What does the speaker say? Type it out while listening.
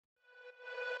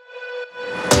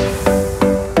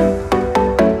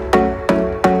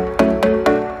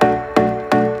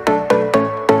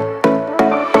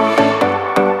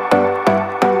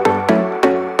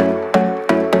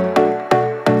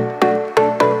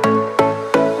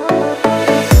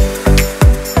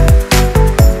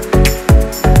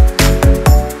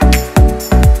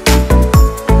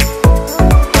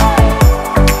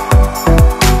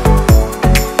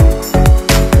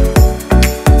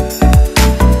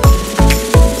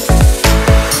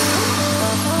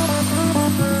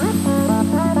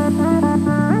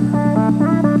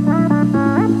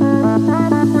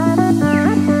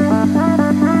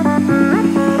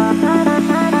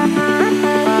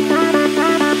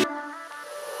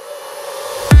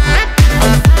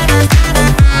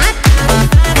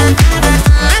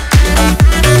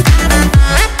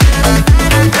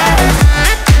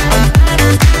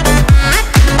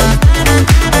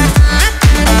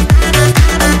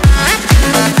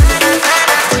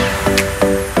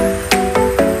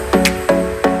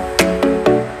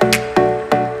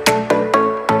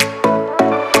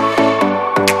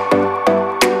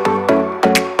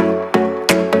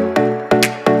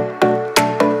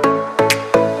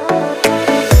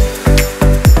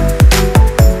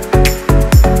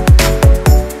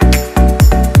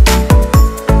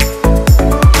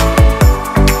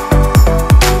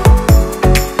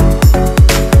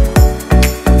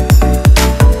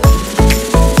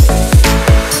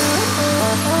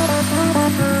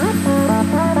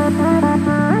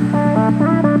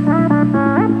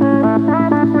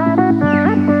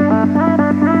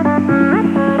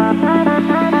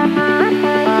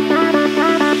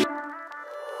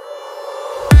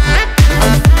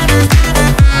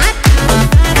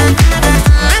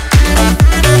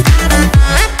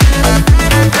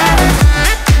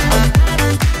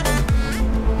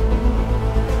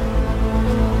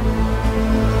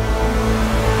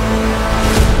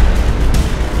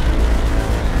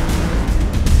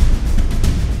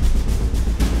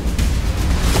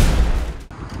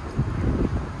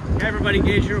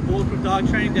Bulletproof Dog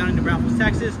Training down in Braunfels,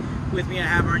 Texas. With me I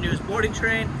have our newest boarding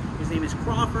train. His name is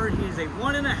Crawford. He is a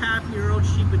 1.5-year-old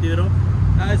Sheepdoodle.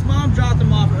 His mom dropped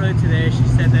him off early today. She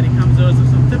said that he comes to us with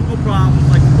some typical problems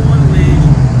like pulling a leash,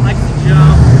 likes to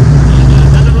jump,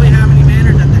 and doesn't really have any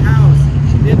manners at the house.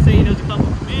 She did say he knows a couple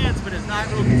of commands, but is not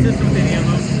real consistent with any of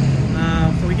them.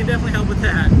 So we can definitely help with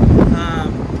that.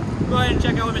 Go ahead and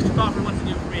check out what Mr. Crawford wants to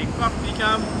do for me. Crawford, can you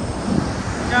come?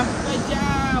 Come. Good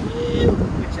job. Woo.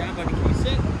 Good job, buddy. Can you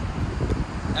sit?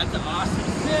 That's an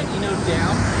awesome sit. You know,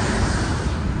 down.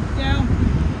 Down.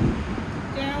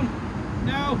 Down.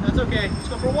 No, that's okay. Let's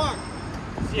go for a walk.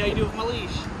 See how you do with my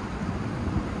leash.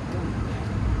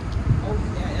 Oh,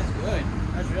 yeah, that's good.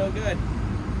 That's real good.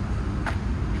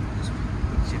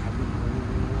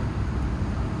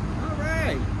 All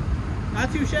right.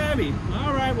 Not too shabby.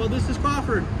 All right, well, this is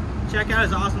Crawford. Check out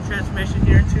his awesome transformation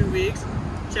here in 2 weeks.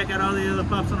 Check out all the other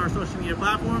pups on our social media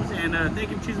platforms. And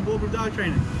thank you for choosing Bulletproof Dog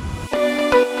Training.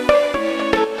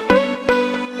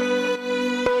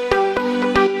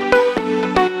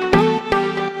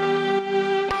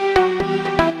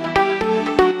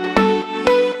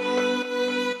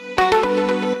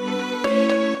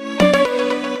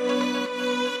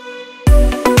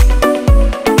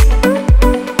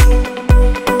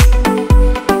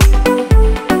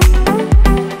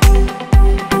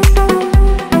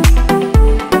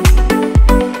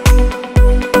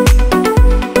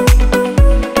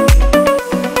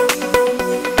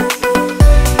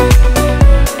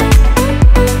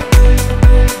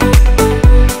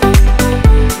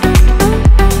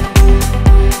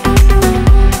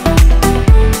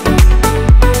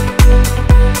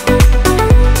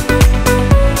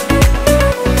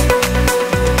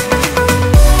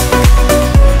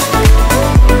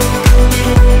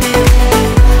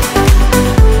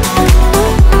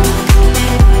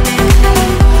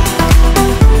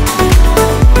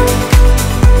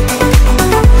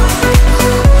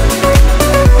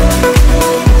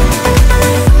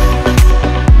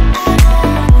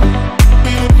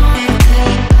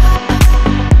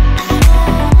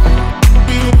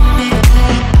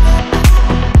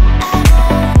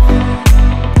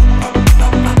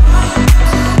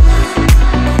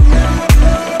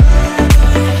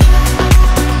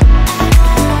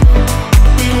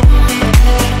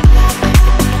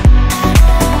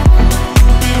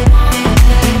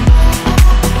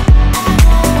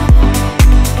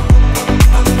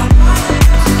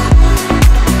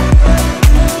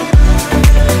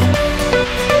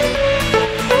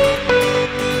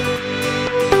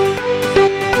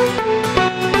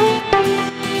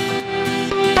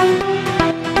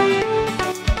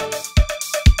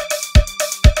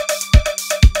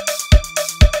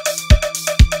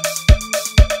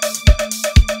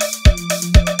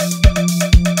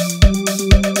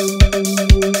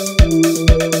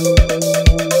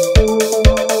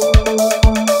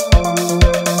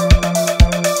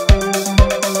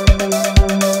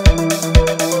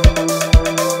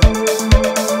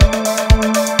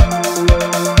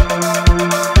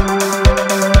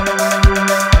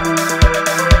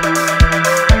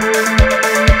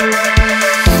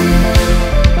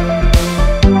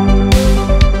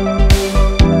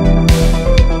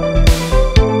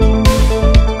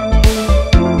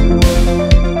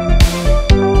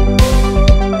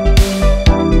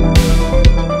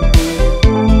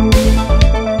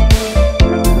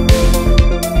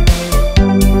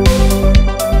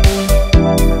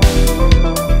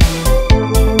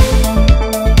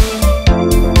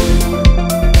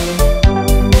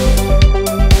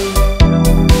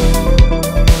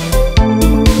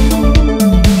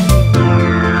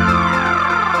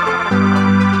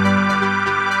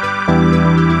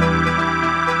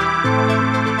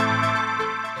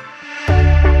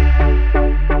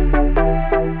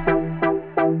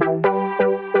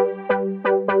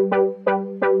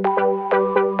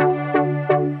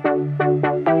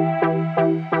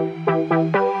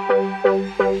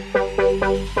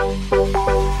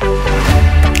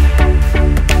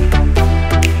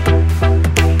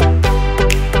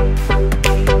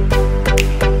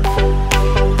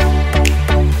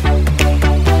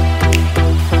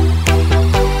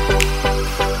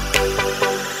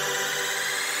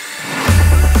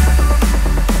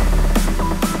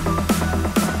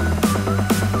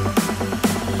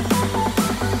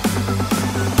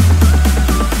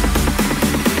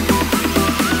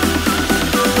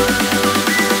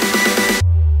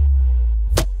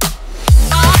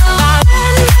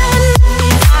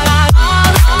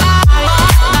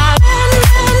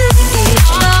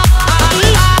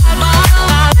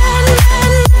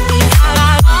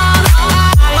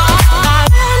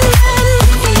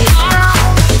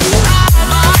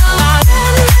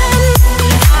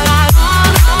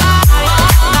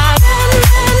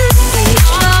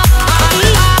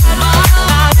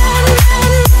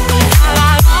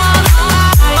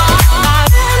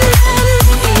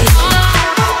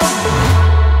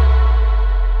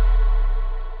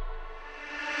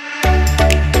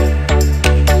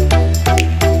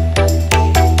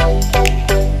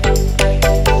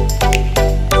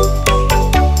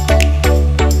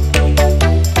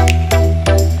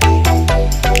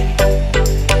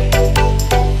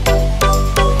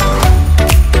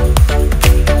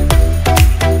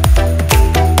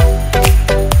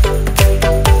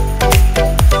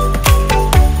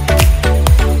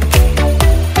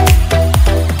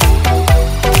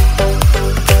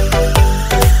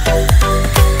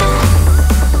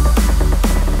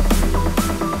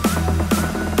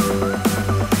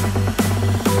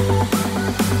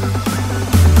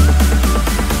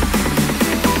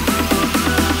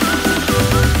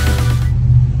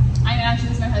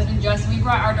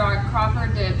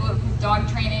 Bulletproof Dog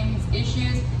Training, his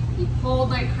issues. He pulled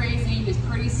like crazy, he was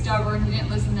pretty stubborn, he didn't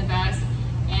listen the best.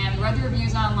 And we read the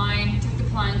reviews online, took the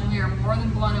plunge, and we were more than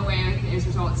blown away with his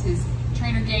results. His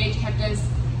trainer Gage kept us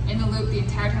in the loop the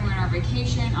entire time we were on our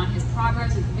vacation on his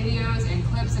progress with videos and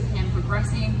clips of him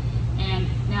progressing. And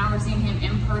now we're seeing him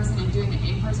in person and doing the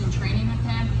in-person training with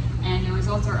him, and the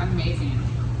results are amazing.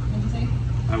 What did you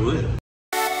say? I would.